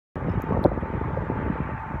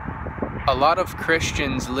A lot of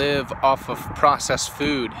Christians live off of processed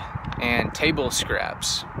food and table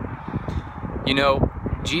scraps. You know,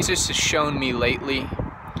 Jesus has shown me lately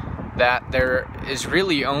that there is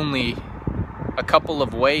really only a couple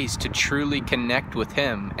of ways to truly connect with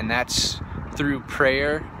Him, and that's through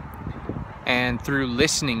prayer and through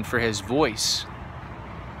listening for His voice,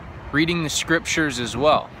 reading the scriptures as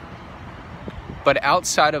well. But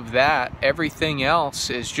outside of that, everything else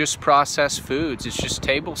is just processed foods. It's just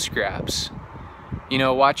table scraps. You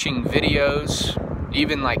know, watching videos,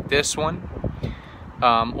 even like this one,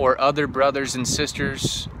 or other brothers and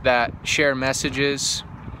sisters that share messages.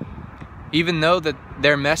 Even though that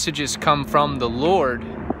their messages come from the Lord,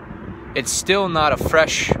 it's still not a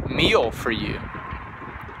fresh meal for you.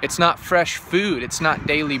 It's not fresh food. It's not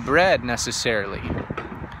daily bread necessarily.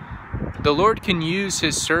 The Lord can use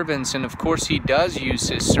His servants, and of course He does use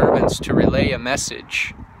His servants to relay a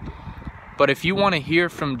message. But if you want to hear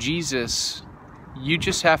from Jesus, you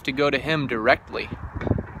just have to go to Him directly.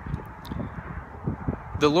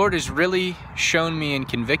 The Lord has really shown me and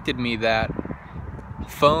convicted me that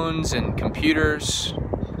phones and computers,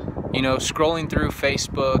 you know, scrolling through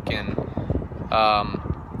Facebook and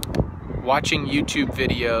watching YouTube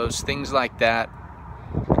videos, things like that,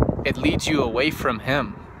 it leads you away from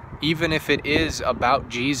Him. Even if it is about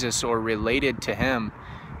Jesus or related to Him,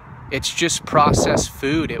 it's just processed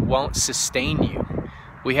food. It won't sustain you.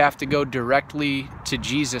 We have to go directly to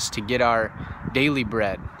Jesus to get our daily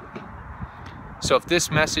bread. So if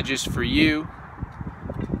this message is for you,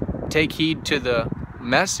 take heed to the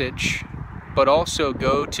message, but also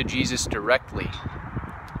go to Jesus directly.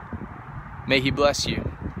 May He bless you.